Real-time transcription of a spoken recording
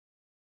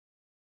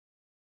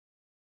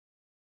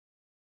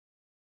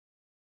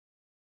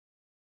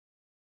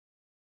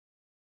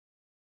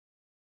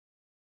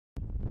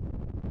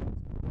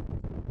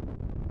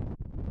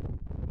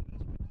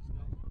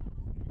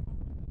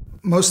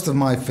Most of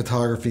my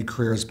photography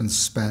career has been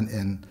spent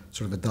in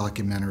sort of a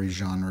documentary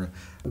genre,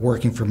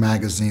 working for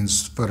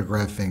magazines,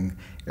 photographing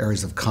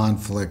areas of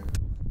conflict.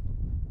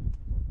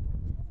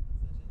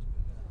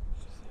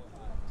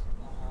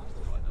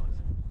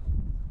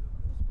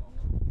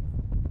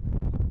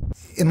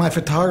 In my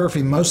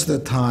photography, most of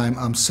the time,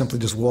 I'm simply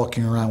just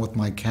walking around with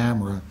my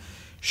camera,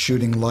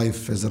 shooting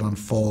life as it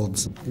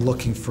unfolds,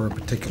 looking for a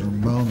particular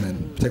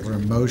moment, particular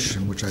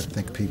emotion, which I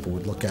think people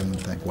would look at and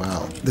think,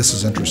 wow, this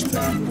is interesting.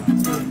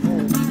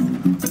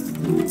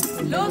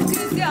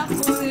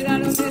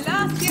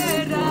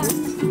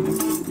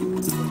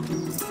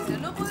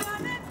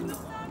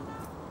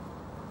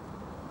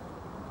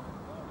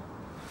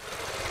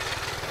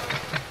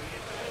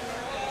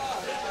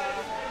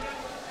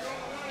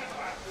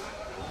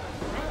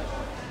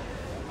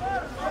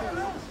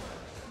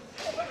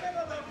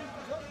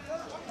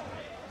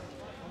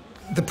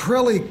 The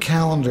Pirelli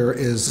Calendar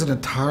is an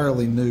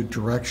entirely new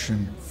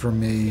direction for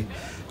me.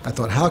 I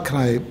thought, how can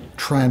I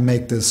try and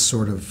make this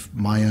sort of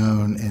my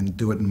own and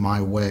do it in my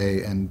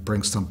way and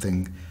bring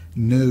something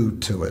new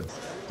to it?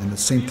 And it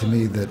seemed to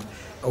me that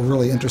a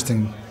really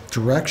interesting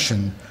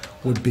direction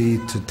would be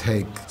to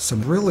take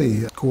some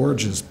really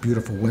gorgeous,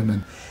 beautiful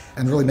women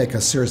and really make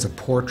a series of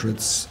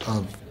portraits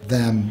of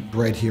them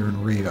right here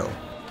in Rio.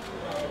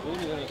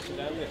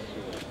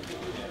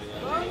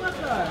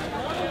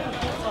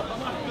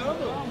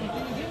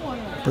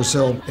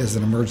 Brazil is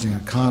an emerging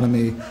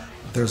economy.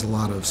 There's a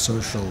lot of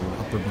social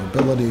upward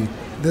mobility.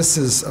 This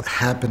is a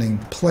happening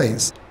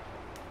place.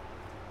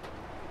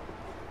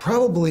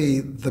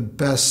 Probably the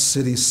best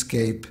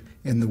cityscape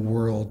in the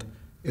world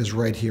is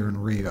right here in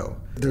Rio.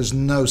 There's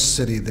no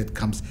city that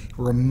comes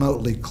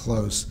remotely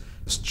close.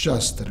 It's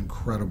just an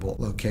incredible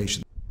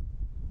location.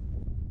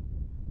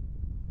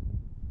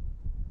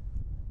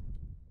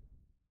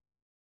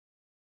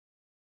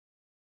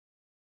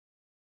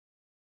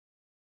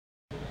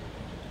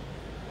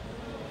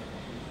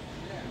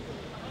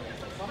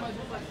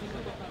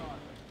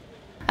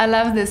 I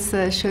love this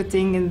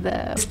shooting in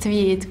the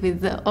street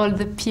with all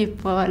the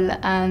people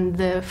and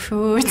the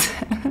food.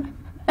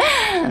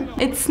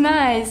 It's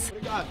nice.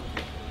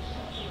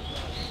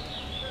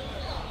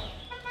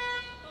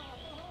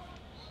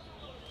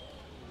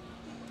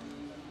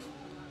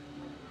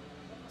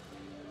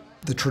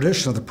 The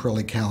tradition of the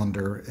Pirelli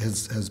Calendar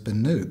has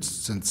been nudes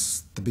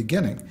since the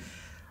beginning.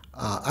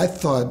 I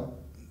thought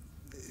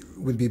it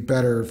would be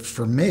better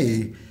for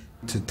me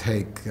to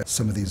take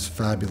some of these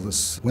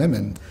fabulous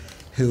women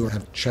who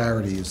have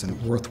charities and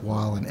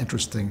worthwhile and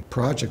interesting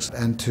projects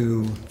and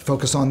to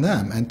focus on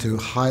them and to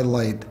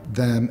highlight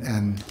them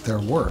and their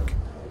work.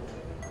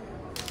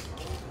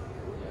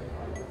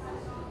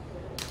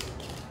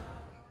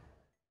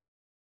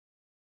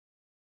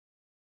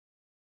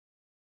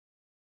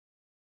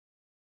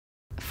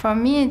 For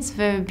me, it's a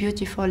very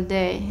beautiful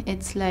day.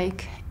 It's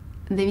like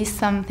there is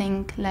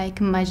something like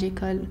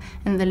magical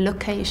in the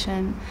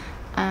location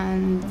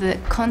and the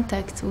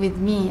contact with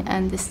me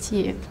and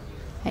Steve.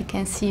 I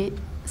can see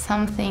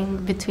something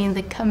between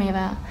the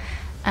camera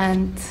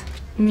and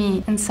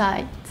me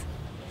inside.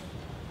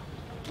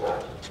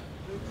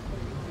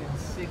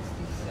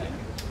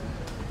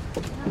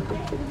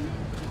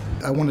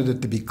 I wanted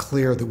it to be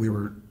clear that we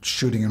were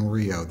shooting in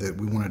Rio, that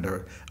we wanted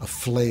a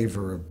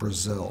flavor of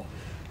Brazil,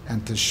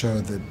 and to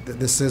show that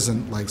this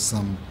isn't like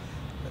some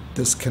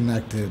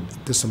disconnected,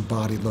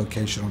 disembodied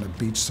location on a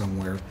beach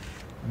somewhere.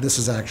 This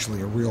is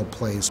actually a real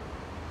place.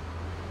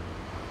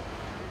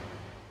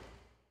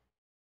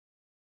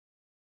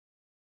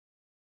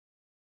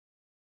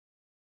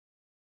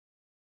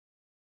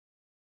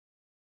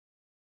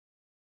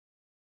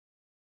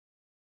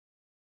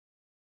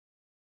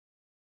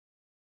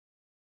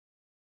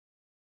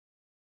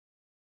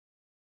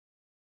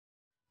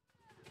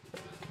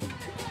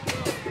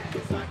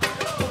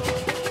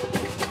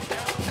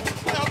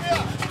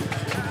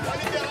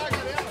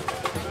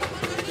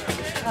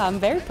 I'm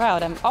very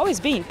proud. I'm always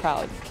being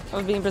proud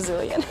of being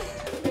Brazilian.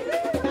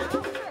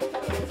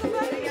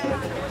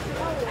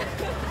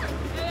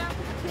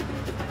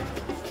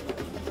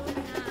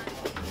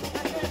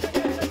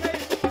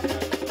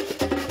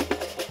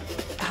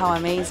 How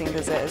amazing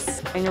this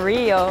is. In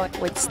Rio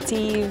with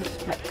Steve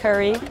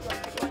Curry,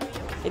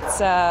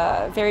 it's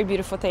a very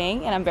beautiful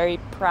thing, and I'm very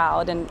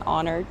proud and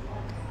honored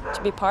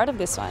to be part of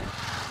this one.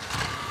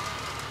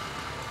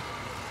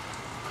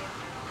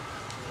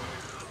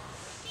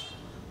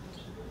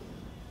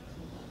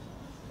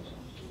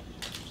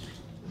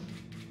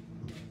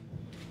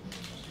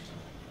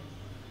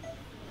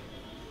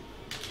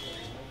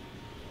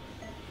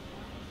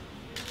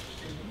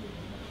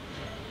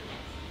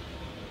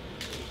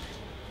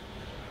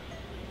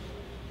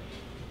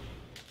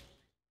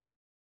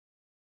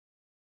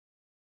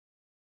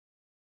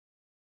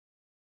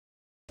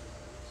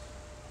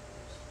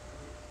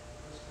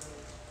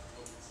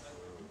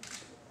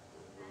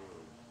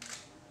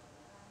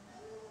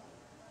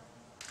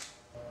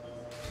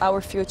 Our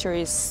future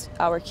is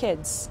our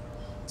kids,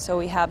 so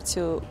we have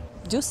to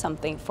do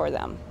something for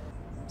them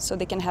so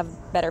they can have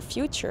a better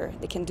future,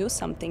 they can do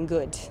something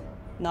good,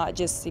 not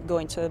just go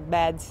into a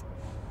bad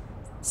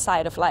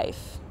side of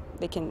life.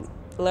 They can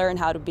learn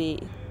how to be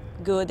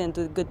good and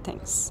do good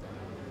things.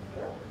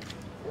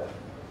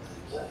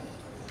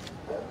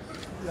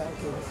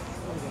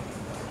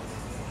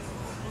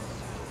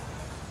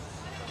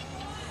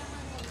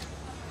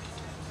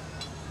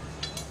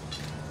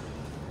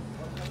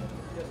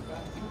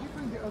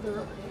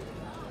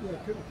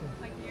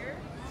 Like here?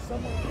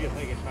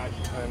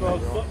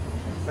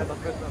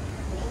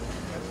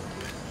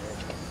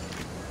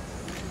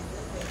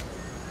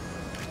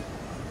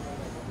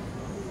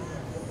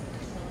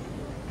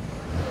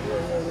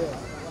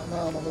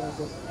 Now I'm a little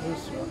bit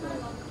looser. I'm going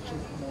to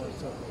shoot more.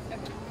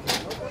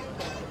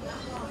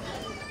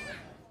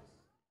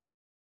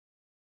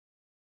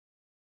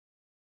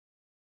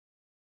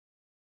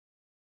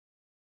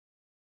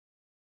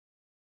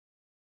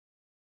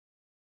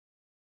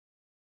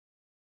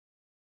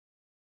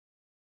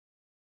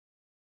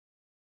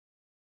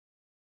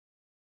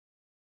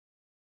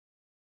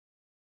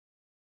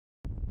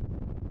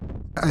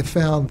 I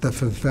found the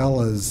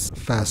favelas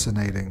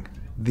fascinating.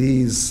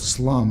 These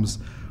slums,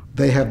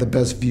 they have the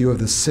best view of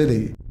the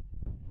city.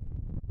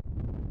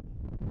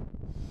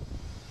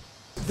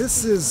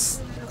 This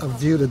is a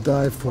view to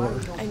die for.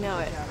 I know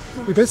it.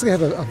 We basically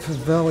have a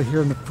favela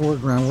here in the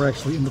foreground. We're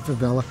actually in the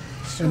favela.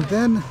 And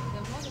then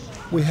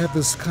we have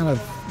this kind of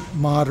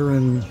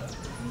modern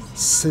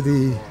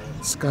city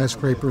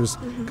skyscrapers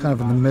kind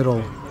of in the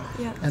middle.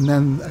 Yeah. And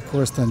then, of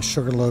course, then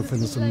Sugarloaf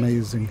and this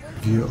amazing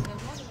view.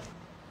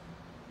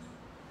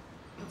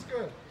 That's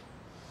good.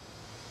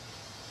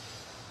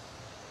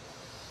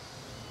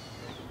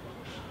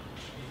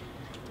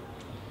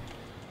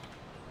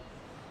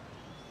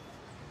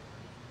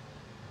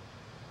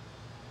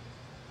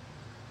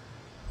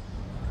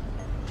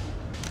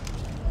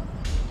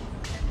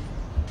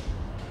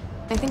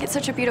 I think it's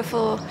such a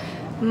beautiful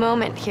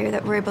moment here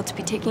that we're able to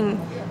be taking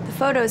the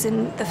photos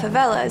in the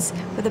favelas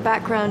with the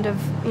background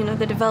of, you know,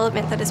 the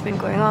development that has been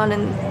going on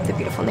and the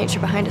beautiful nature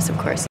behind us, of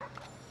course.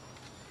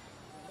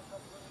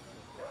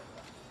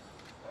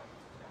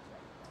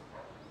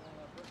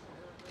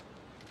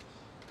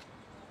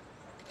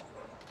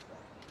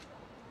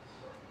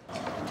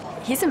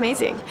 He's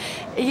amazing.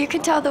 You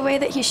can tell the way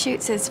that he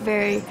shoots is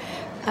very,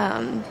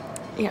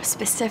 you know,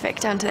 specific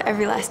down to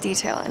every last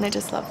detail, and I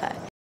just love that.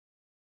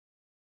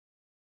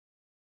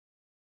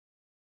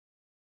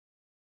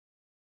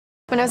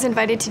 When I was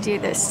invited to do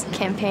this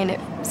campaign,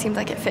 it seemed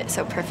like it fit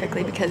so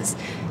perfectly because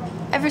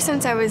ever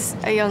since I was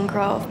a young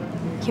girl,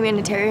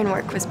 humanitarian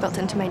work was built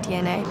into my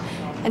DNA.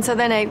 And so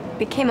then I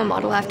became a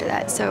model after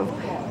that. So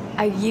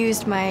I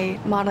used my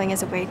modeling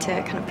as a way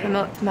to kind of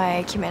promote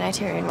my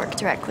humanitarian work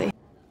directly.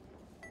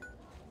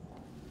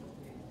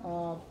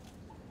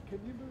 Can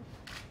you move?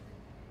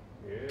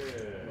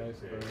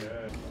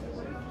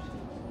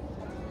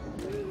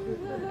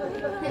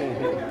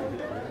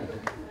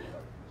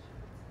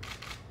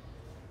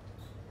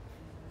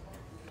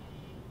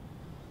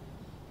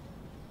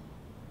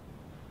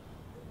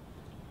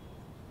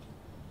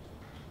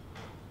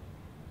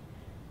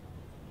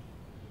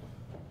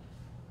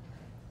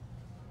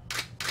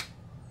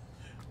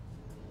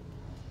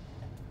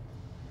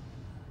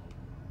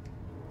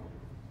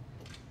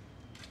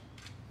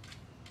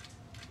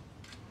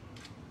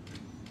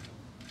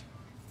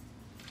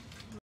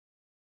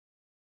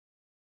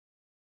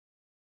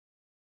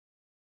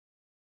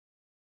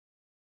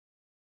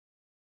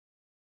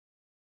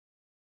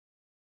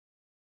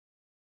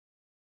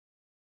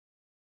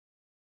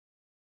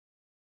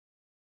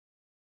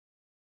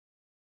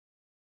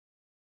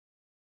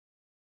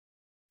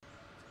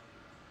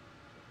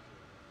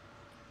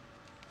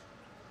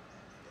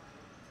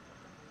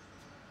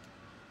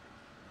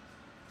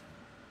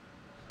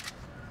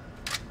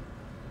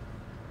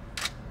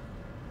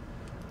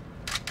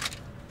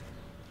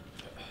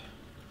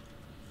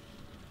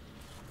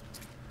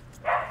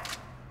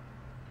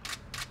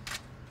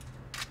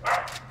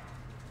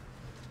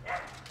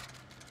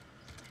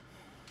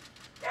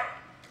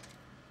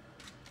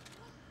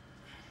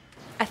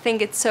 I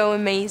think it's so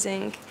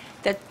amazing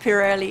that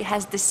Pirelli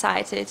has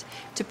decided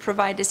to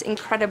provide this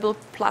incredible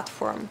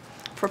platform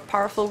for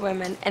powerful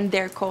women and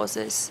their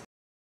causes.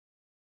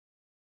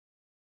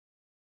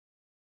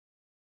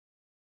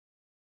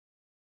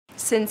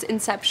 Since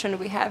inception,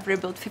 we have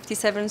rebuilt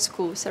 57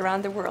 schools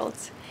around the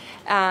world.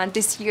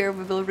 This year,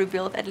 we will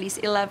rebuild at least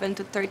 11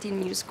 to 13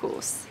 new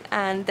schools,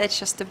 and that's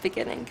just the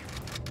beginning.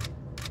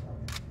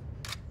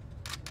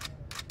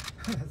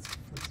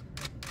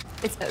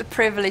 It's a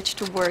privilege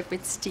to work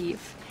with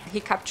Steve. He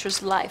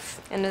captures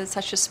life in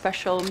such a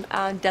special,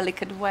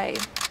 delicate way.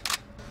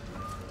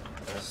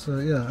 So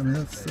yeah, I mean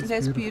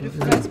that's beautiful.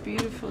 Yeah. That's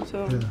beautiful.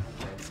 So Yeah.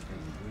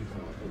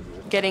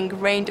 getting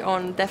rained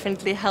on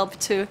definitely helped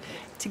to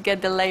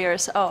get the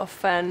layers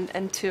off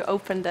and to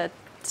open that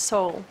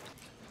soul.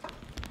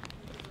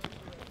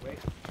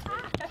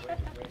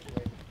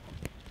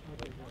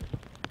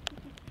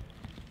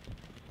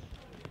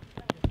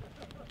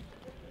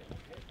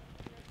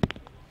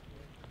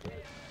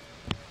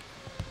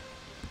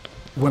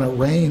 When it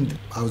rained,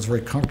 I was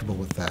very comfortable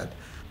with that.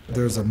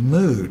 There's a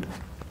mood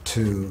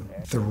to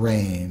the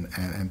rain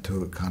and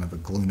to a kind of a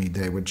gloomy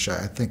day, which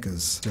I think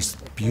is just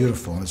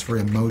beautiful and it's very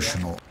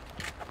emotional.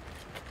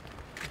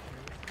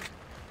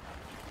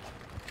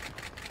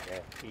 Yeah,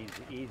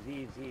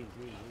 easy. Yeah,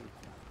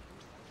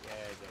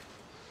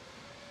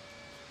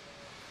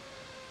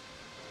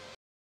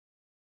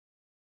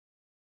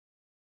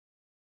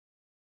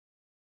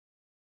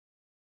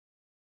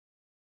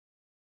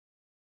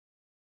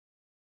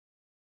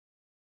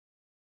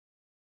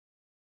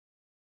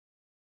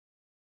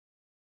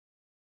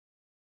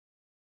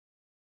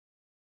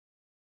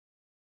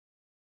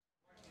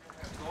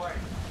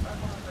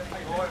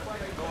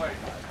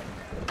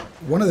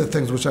 One of the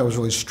things which I was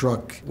really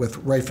struck with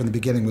right from the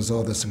beginning was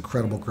all this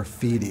incredible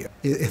graffiti.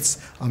 It's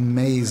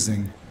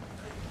amazing.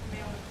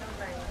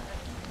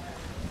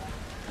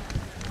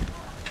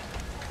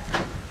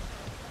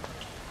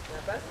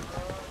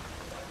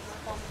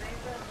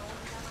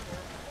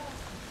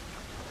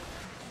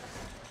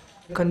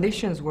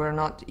 Conditions were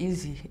not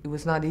easy. It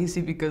was not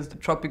easy because the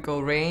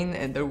tropical rain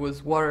and there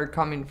was water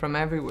coming from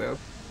everywhere.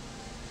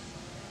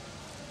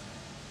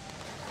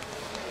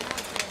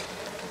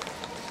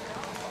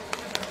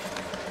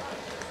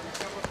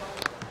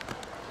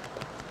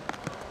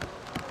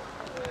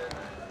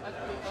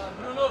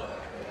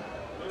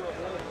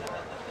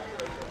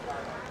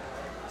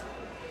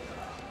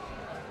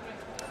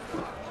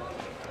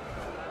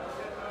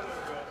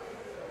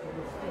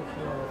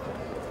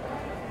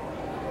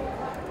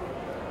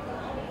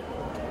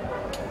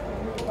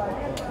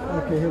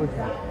 Okay, here we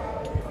go.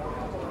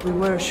 We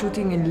were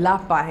shooting in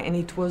Lapa and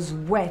it was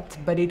wet,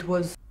 but it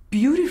was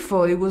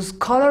beautiful, it was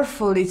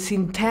colorful, it's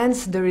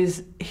intense, there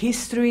is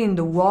history in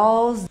the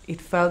walls.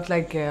 It felt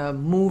like a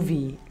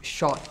movie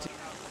shot.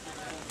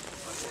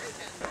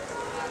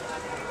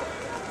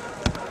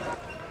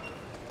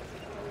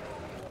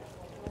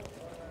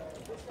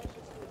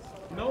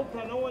 Não,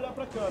 pra não olhar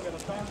pra câmera,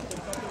 tá?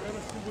 Ele tá pegando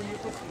assim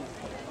bonito assim.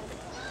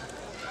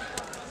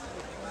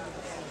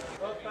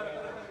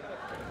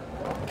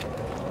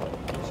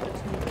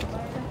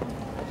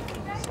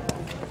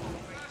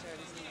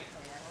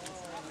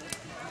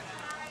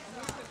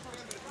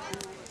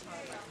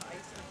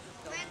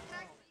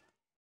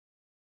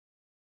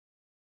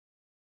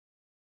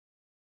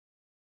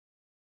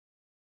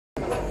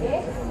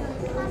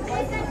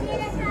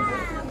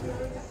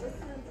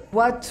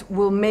 What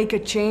will make a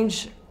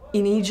change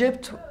in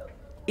Egypt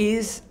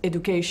is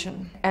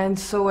education. And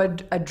so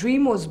a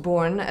dream was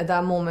born at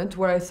that moment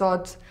where I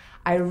thought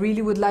I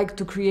really would like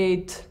to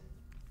create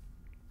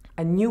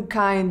a new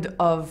kind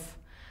of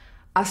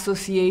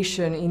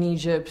association in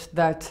Egypt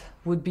that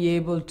would be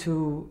able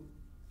to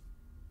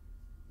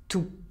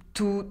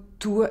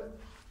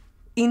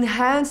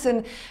enhance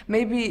and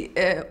maybe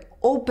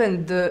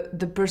open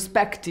the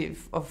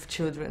perspective of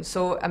children.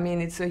 So I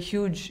mean it's a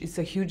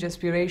huge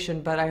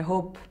aspiration, but I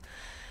hope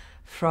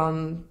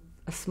from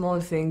a small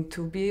thing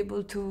to be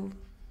able to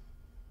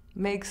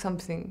make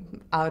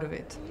something out of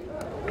it.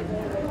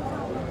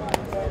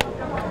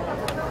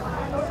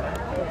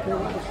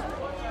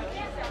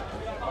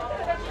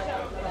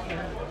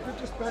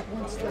 Just back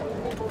one step.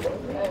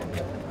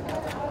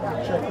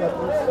 Check that.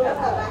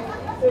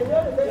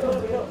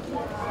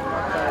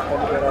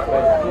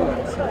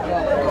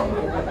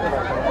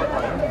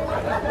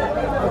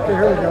 Okay,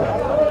 here we go.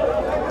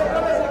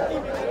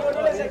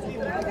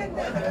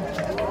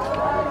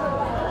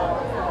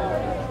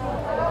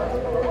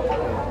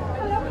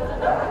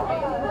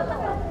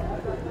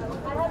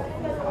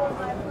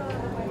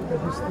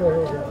 Here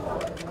we go.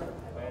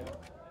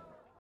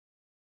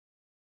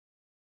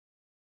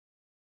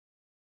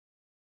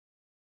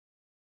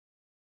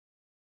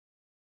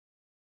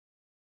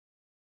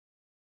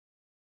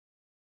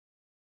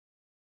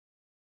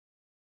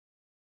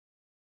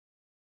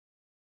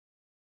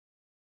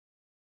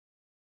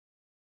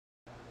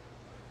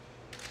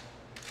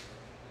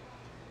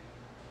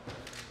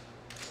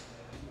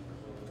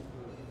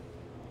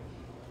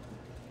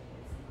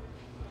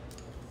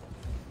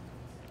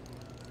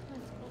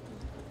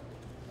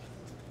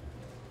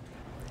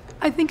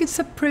 I think it's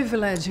a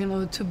privilege,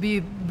 to be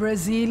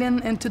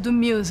Brazilian and to do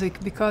music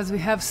because we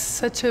have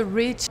such a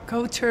rich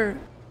culture.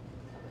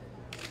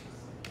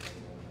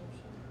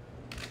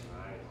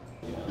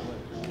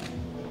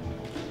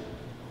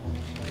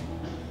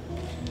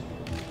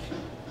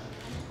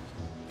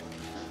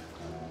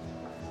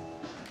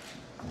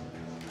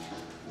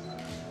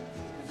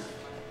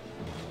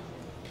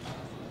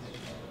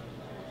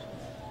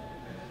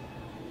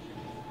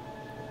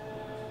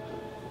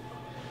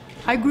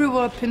 I grew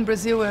up in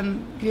Brazil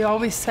and we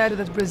always said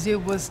that Brazil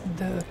was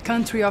the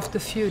country of the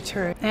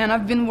future. And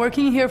I've been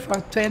working here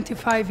for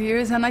 25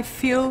 years and I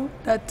feel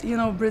that,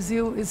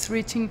 Brazil is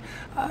reaching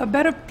a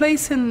better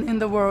place in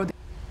the world.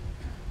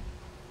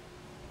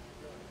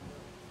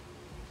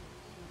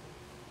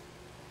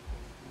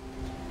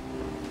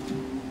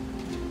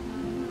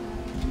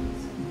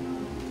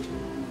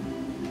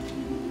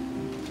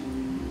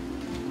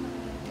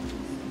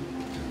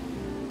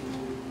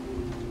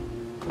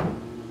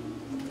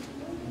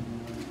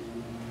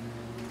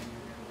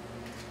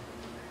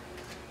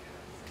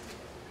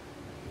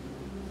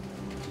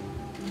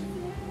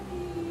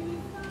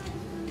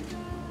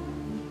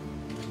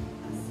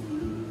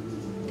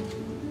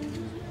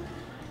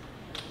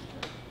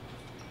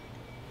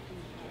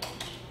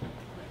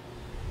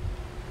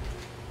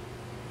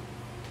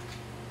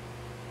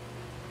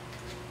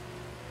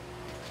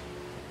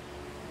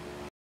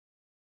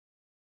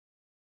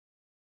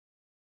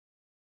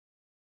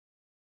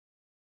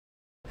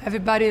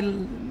 Everybody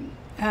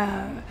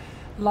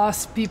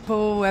lost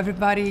people,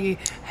 everybody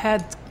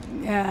had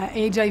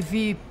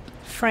HIV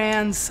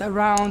friends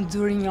around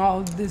during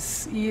all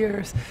these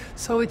years.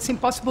 So it's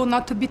impossible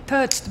not to be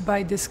touched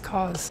by this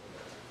cause.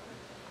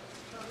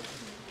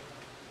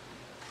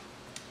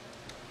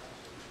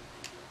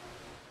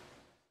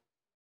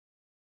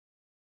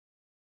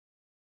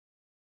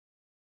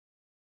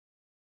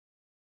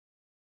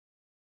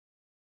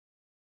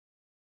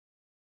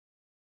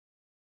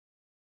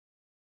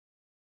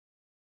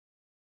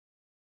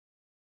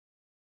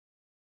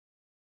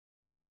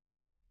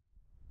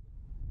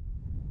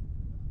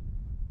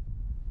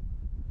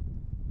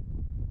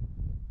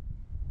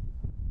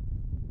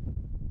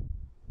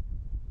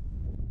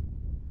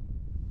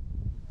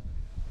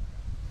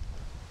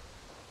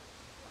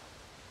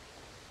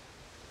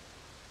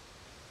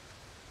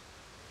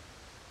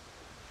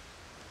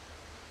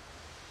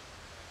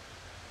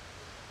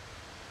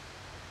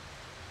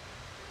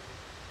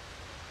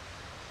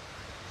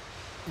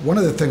 One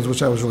of the things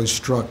which I was really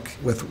struck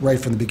with right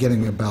from the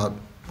beginning about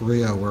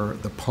Rio were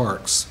the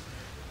parks.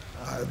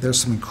 There's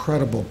some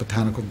incredible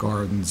botanical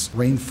gardens,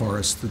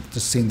 rainforests that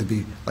just seem to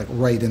be like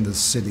right in the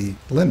city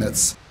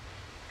limits.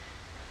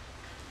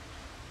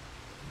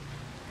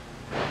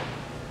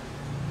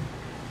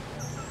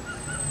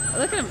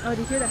 Look at him. Oh,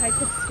 do you hear the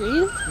high-pitched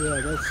scream?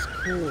 Yeah, that's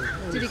cool.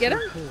 That Did you get him?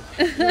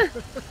 Cool.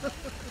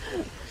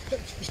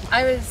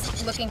 I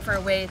was looking for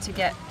a way to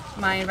get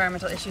my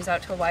environmental issues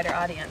out to a wider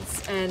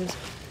audience, and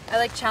I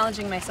like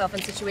challenging myself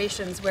in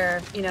situations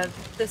where, you know,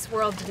 this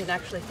world didn't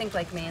actually think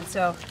like me, and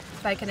so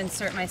if I could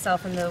insert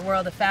myself in the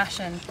world of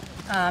fashion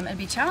and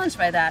be challenged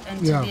by that,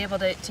 and to be able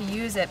to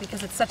use it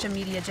because it's such a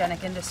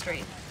mediagenic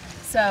industry.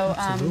 So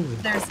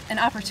there's an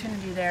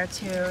opportunity there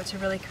to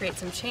really create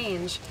some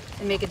change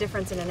and make a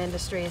difference in an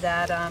industry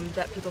that,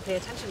 that people pay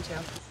attention to.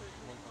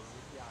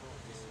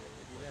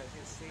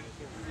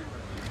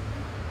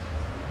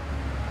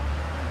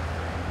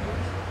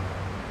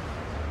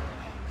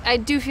 I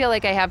do feel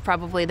like I have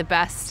probably the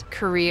best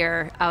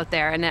career out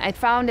there, and I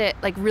found it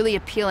like really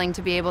appealing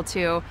to be able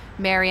to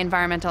marry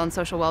environmental and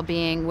social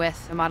well-being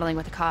with modeling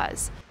with a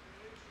cause.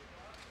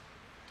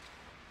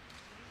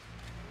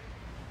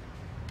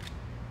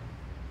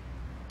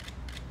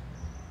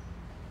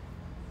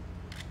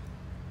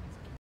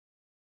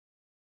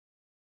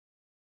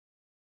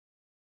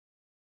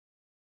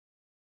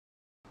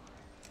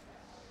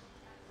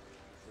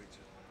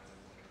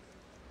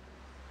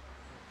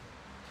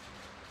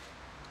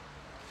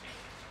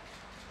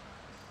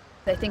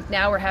 I think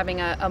now we're having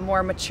a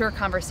more mature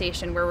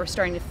conversation where we're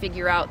starting to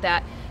figure out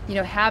that, you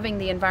know, having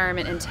the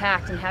environment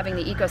intact and having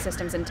the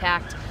ecosystems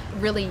intact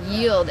really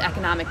yield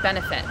economic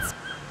benefits.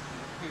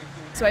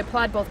 So I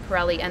applaud both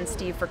Pirelli and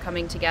Steve for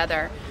coming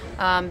together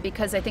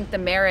because I think the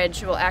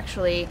marriage will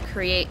actually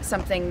create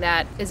something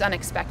that is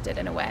unexpected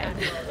in a way.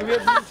 Do we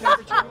have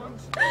room temperature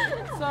ones?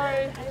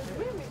 Sorry.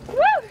 Woo!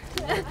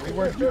 They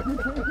work.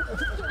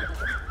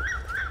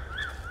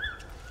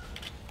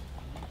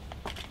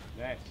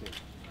 That's it.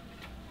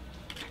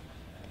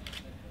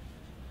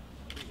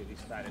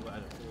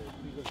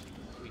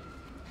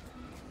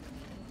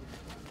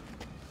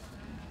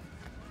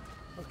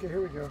 Okay,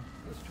 here we go.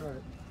 Let's try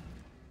it.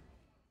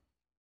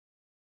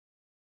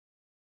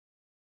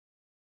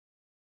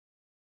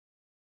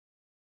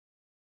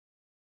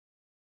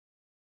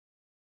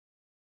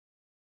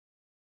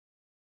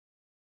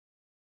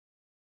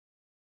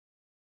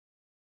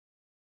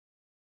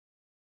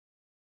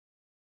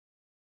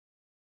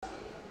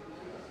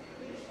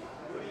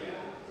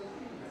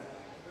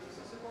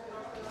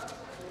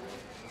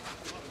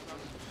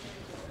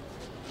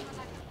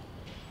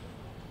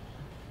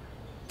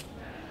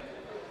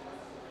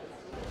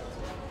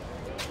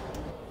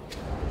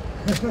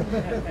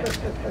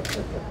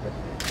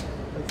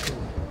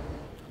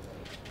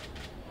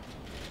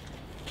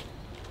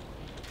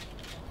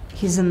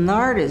 He's an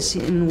artist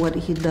in what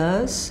he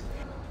does.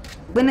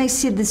 When I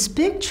see this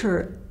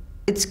picture,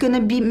 it's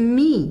gonna be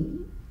me.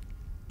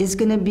 It's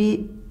gonna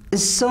be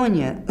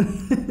Sonia.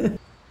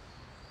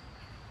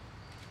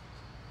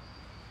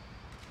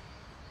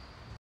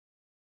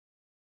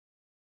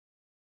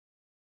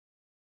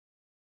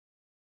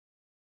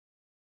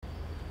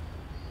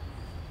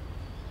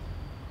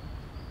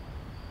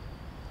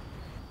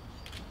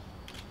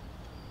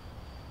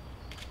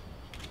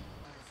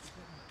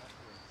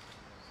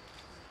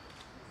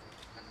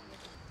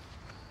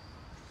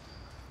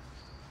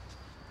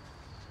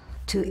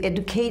 To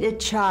educate a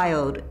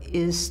child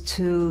is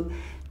to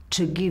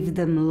give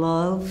them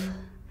love,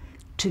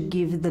 to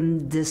give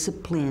them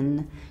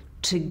discipline,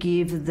 to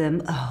give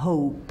them a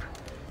hope.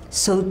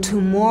 So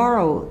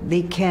tomorrow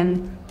they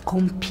can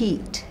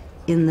compete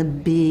in the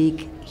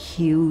big,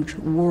 huge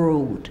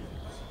world.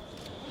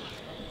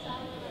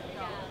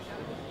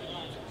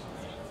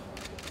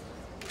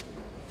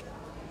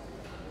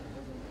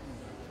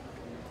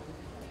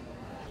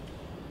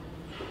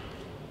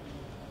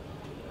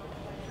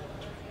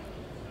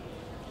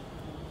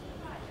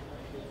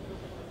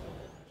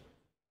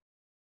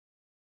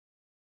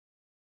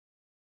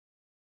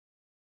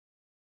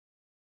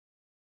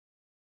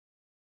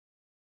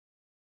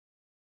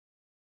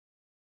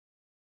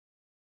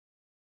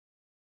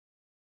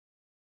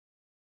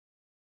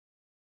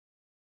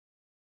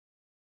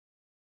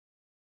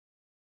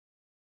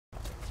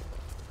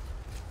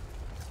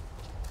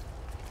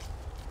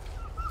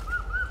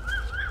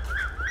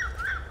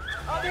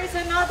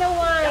 There's another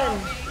one.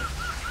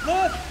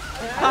 Look.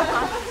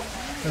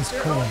 That's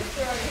cool.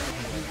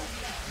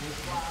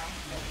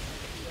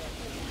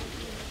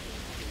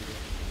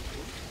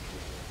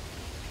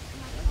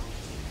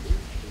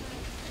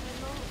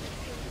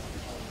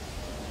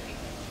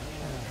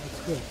 That's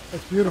good.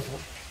 That's beautiful.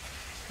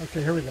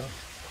 Okay, here we go.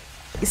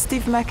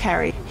 Steve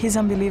McCary, he's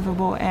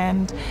unbelievable,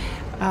 and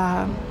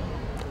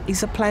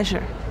it's a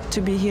pleasure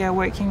to be here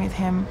working with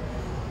him.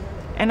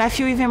 And I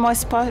feel even more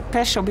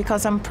special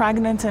because I'm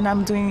pregnant and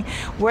I'm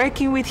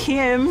working with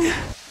him.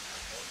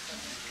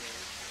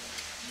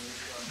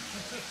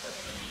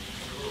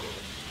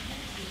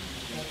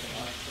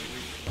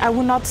 I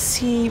would not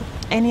see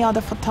any other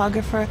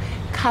photographer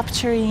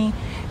capturing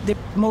the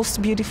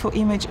most beautiful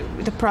image,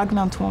 the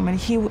pregnant woman.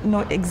 He would know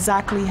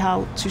exactly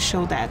how to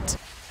show that.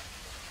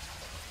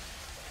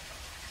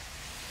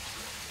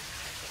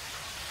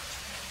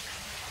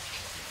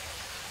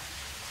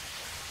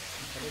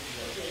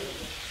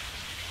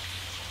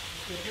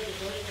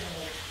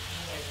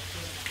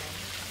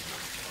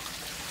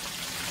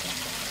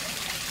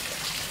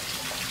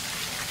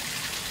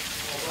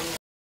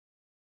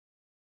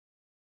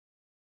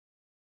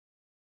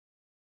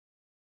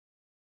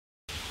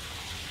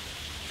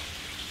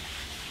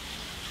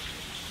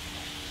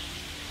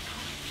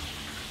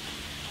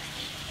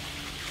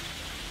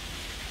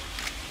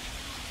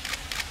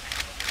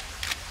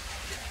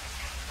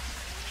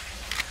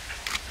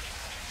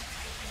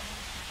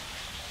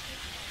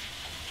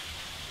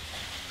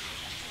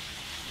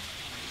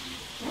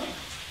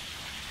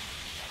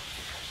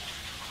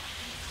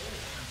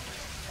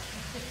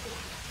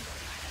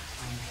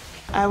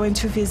 I went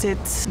to visit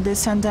the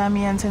St.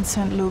 Damian's and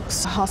St.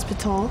 Luke's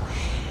hospital,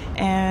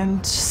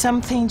 and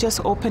something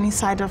just opened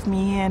inside of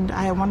me and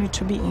I wanted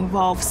to be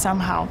involved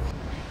somehow.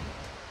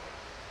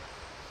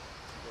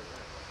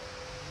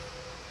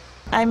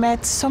 I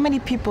met so many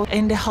people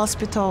in the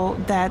hospital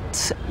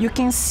that you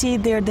can see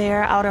they're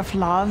there out of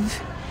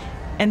love,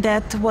 and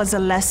that was a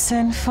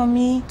lesson for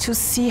me to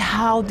see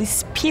how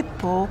these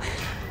people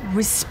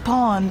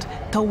respond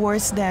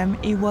towards them.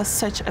 It was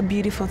such a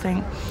beautiful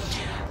thing.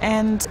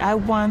 And I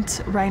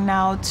want right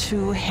now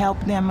to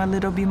help them a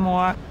little bit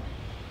more.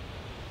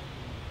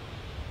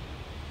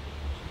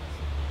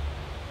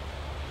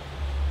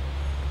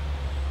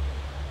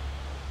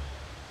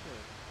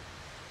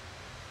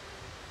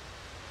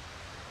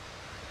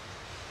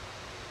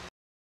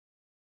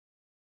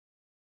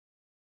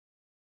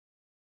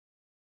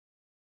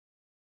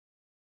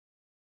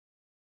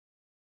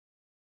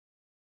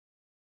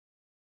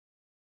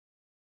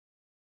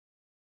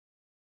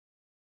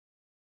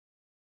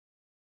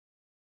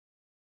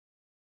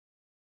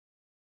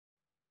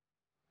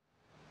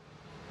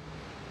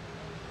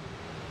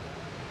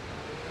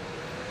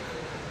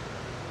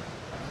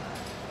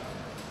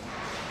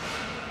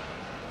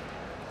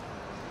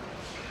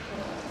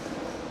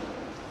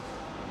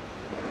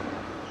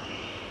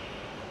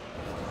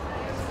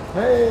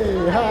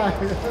 Hey, hi.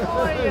 How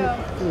are you?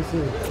 Good to see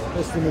you.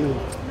 Nice to meet you.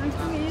 Nice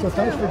to meet you So too.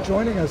 thanks for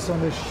joining us on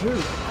this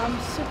shoot. I'm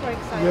super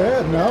excited.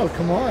 Yeah, no,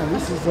 come on.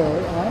 This is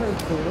an honor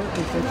to work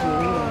with such a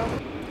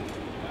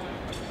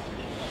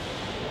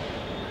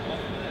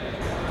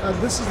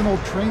leader. This is an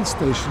old train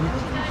station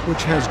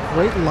which has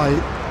great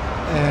light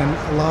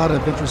and a lot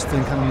of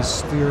interesting kind of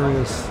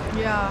mysterious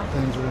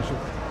things.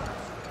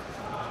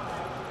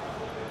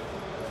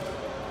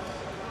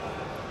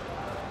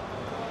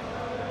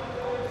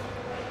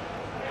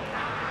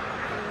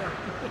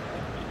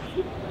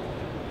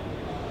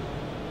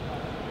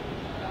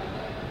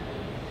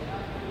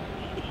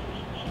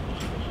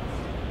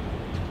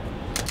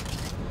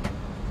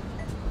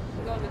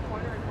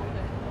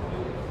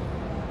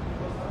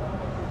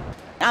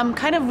 I'm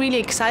kind of really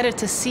excited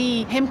to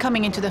see him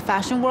coming into the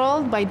fashion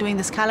world by doing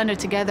this calendar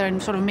together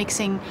and sort of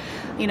mixing,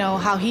 you know,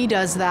 how he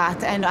does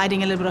that and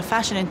adding a little bit of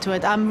fashion into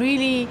it. I'm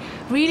really,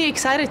 really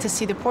excited to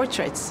see the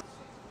portraits.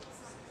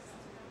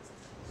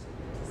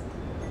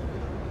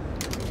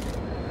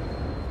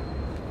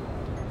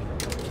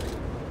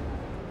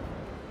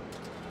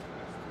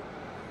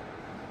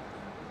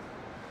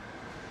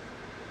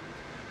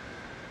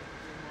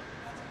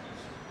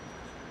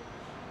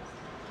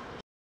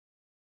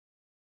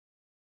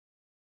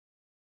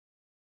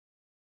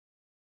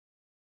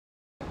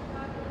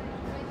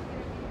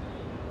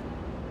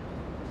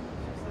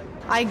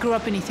 I grew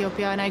up in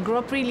Ethiopia and I grew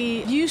up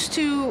really used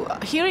to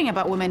hearing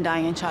about women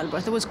dying in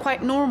childbirth. It was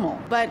quite normal.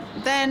 But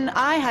then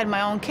I had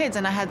my own kids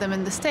and I had them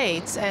in the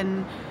States.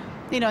 And,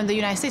 you know, in the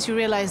United States, you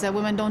realize that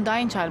women don't die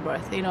in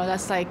childbirth. You know,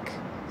 that's like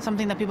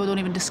something that people don't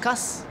even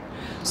discuss.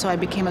 So I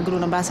became a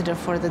Grun ambassador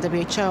for the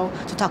WHO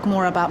to talk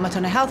more about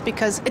maternal health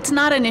because it's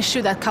not an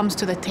issue that comes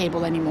to the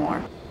table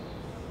anymore.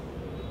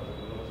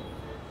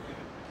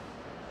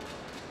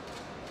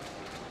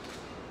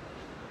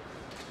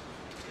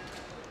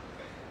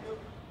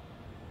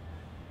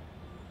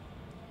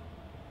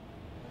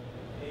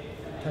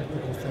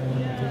 Technical thing we'll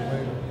do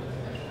later.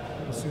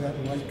 You'll see that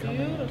light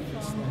coming. Beautiful.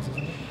 It's nice,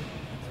 isn't it?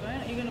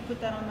 Right? You're going to put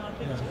that on our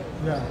picture?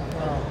 Yeah.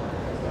 Wow.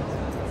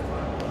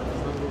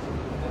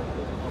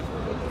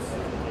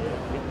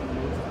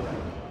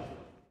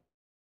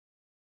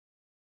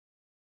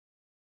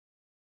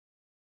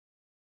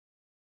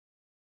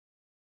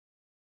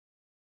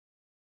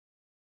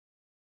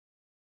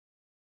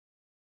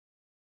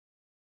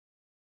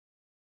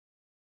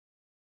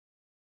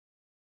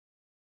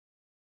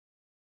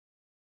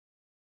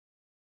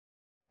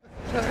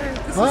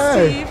 This Hi,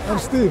 is Steve. I'm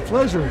Steve.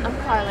 Pleasure. I'm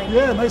Carly.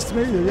 Yeah, nice to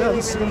meet you. Yeah, Really,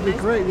 this is really going to be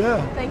nice. great.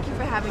 Yeah. Thank you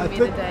for having I me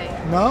think-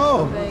 today. No,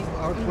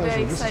 our I'm pleasure.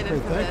 very This is excited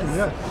great. for Thank you. this.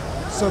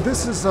 Yeah. So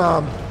this is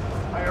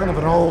kind of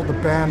an old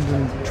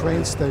abandoned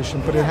train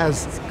station, but it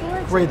has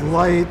great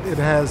light. It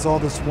has all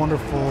this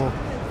wonderful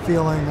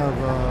feeling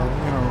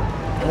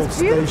of old It's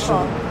beautiful.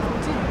 station.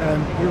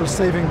 And we were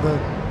saving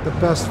the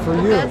best for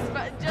you.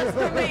 Just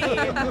for me.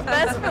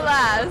 Best for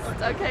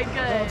last. Okay, good.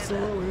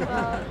 Absolutely.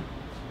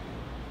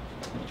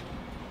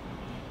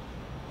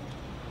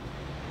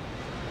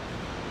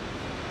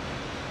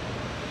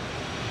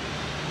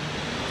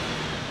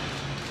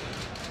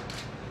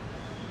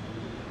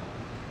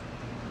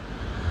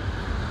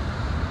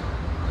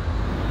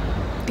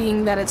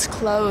 Being that it's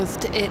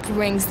clothed, it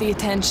brings the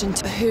attention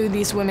to who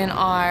these women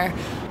are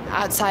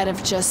outside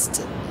of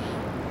just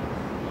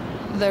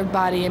their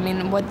body. I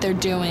mean, what they're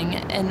doing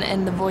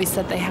and the voice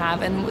that they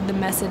have and the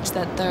message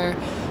that they're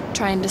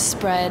trying to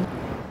spread.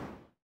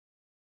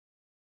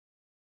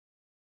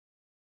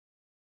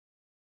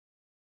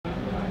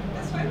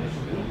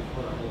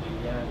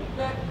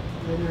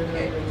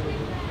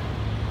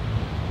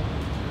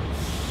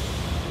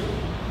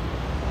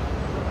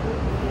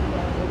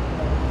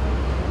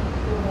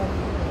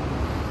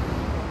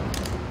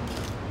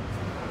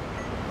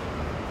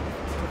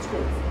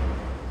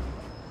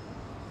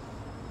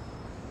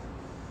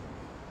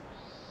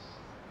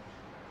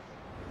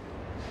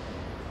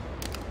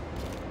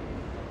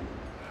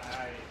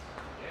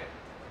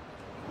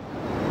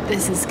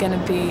 This is going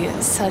to be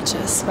such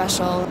a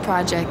special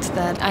project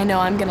that I know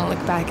I'm going to look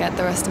back at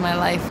the rest of my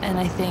life, and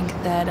I think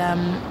that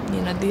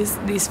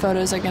these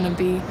photos are going to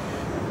be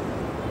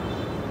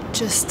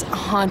just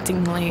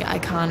hauntingly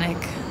iconic.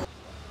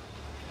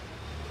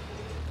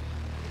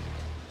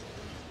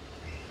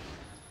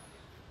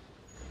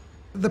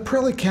 The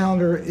Pirelli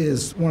Calendar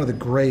is one of the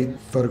great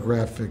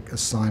photographic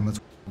assignments.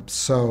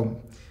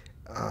 So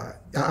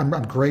I'm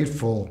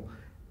grateful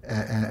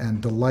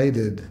and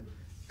delighted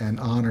and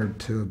honored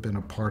to have been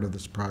a part of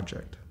this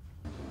project.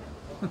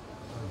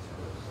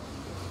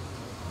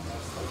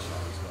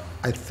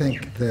 I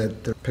think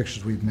that the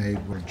pictures we've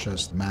made were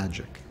just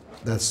magic.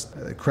 That's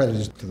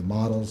credited to the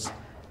models.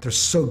 They're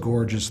so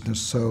gorgeous and they're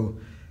so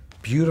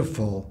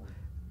beautiful.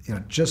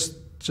 Just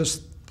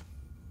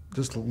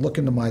look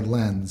into my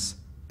lens,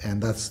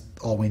 and that's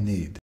all we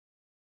need.